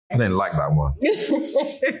I didn't like that one.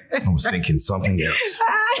 I was thinking something else.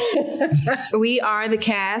 We are the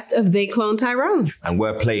cast of They Clone Tyrone. And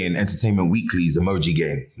we're playing Entertainment Weekly's emoji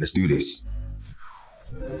game. Let's do this.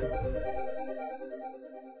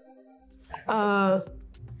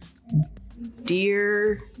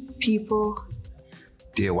 Dear people.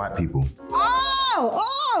 Dear white people.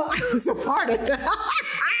 Oh, it's a part of that.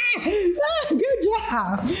 Good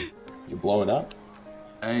job. You're blowing up?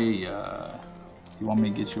 Hey, you want me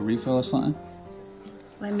to get you a refill or something?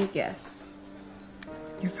 Let me guess.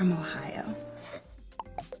 You're from Ohio.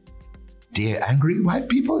 Dear angry white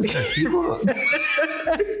people?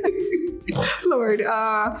 Lord,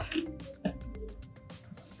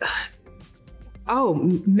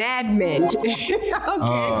 Mad Men.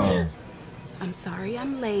 Okay. I'm sorry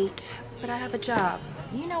I'm late, but I have a job.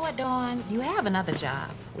 You know what, Dawn? You have another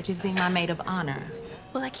job, which is being my maid of honor.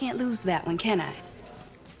 Well, I can't lose that one, can I?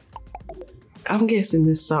 I'm guessing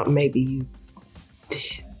this is something maybe you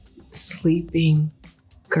did. Sleeping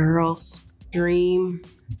girls, dream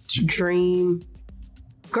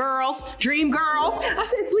girls. I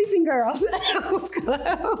said sleeping girls. I was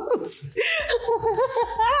close.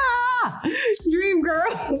 Dream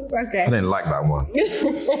girls. Okay. I didn't like that one.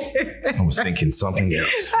 I was thinking something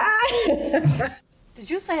else. Did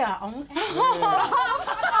you say our own?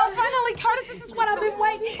 Oh, finally, Curtis, this is what I've been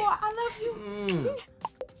waiting for. I love you.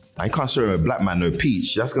 I can't show a black man no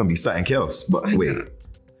peach. That's gonna be something else. But wait,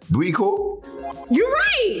 booty call? You're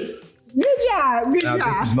right. Good job. Good job.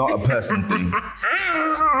 This is not a person thing.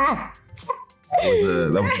 That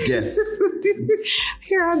was a guess.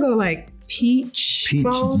 Here I go, like peach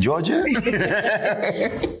bone. Georgia?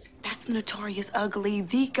 That's the notorious ugly,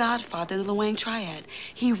 the godfather of the Wayne Triad.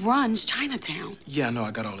 He runs Chinatown. Yeah, I know.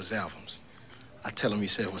 I got all his albums. I tell him he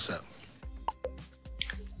said, what's up?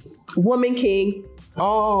 Woman King.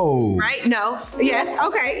 Oh. Right? No. Yes.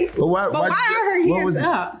 Okay. But why are her hands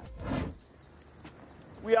up?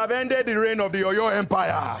 We have ended the reign of the Oyo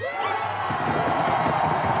Empire.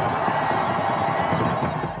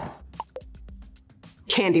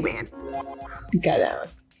 Candyman. You got that one.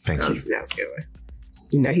 Thank you. That was a good one.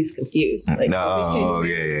 You know, he's confused. Like, no,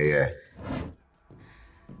 yeah.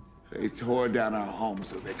 They tore down our home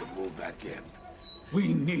so they could move back in.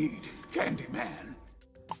 We need Candyman.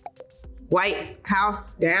 White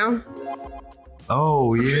House down.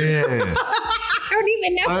 Oh, yeah. I don't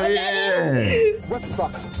even know what that is. Weapons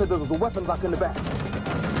lock. Said there was a weapons lock in the back.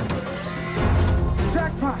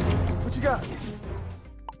 Jackpot. What you got?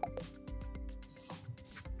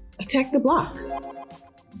 Attack the Block.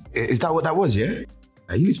 Is that what that was, yeah?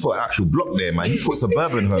 You need to put an actual block there, man. You put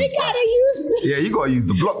suburban homes. You gotta use Yeah, you gotta use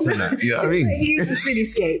the blocks in that. You know what I mean? Use the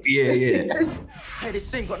cityscape. Yeah. Hey,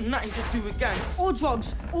 this ain't got nothing to do with gangs. Or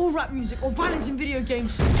drugs, or rap music, or violence in video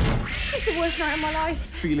games. This is the worst night of my life.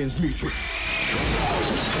 Feelings mutual.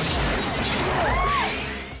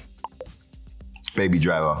 Baby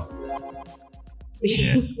Driver.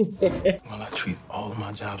 Yeah. Well, I treat all of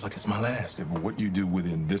my jobs like it's my last. Yeah, but what you do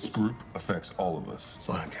within this group affects all of us.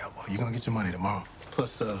 So I don't care, boy. You're gonna get your money tomorrow.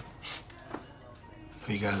 Plus,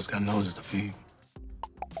 you guys got noses to feed.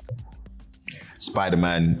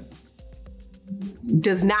 Spider-Man.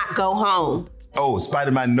 Does not go home. Oh,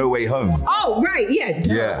 Spider-Man No Way Home. Oh, right, yeah.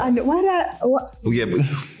 Yeah. I know. What? Oh, yeah, but...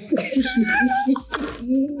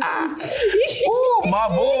 Oh, my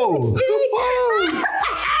ball.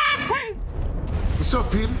 What's up,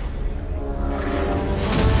 Peter?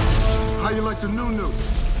 How you like the new?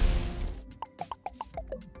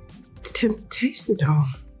 Temptation Doll.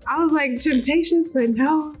 I was like, Temptations, but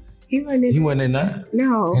no. He wasn't in He wasn't in that?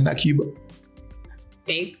 No. In that Cuba?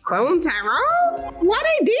 They clone Tyrone? Why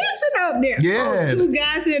they dancing up there? Yeah. Oh, two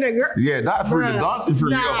guys and a girl. Yeah, that freaking dancing for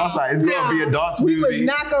me. I was like, it's gonna be a dance movie. We was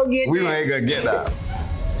not gonna get that. We ain't gonna get that.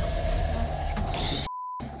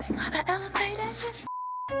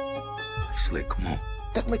 Slick, come on.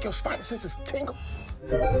 That make your spidey senses tingle.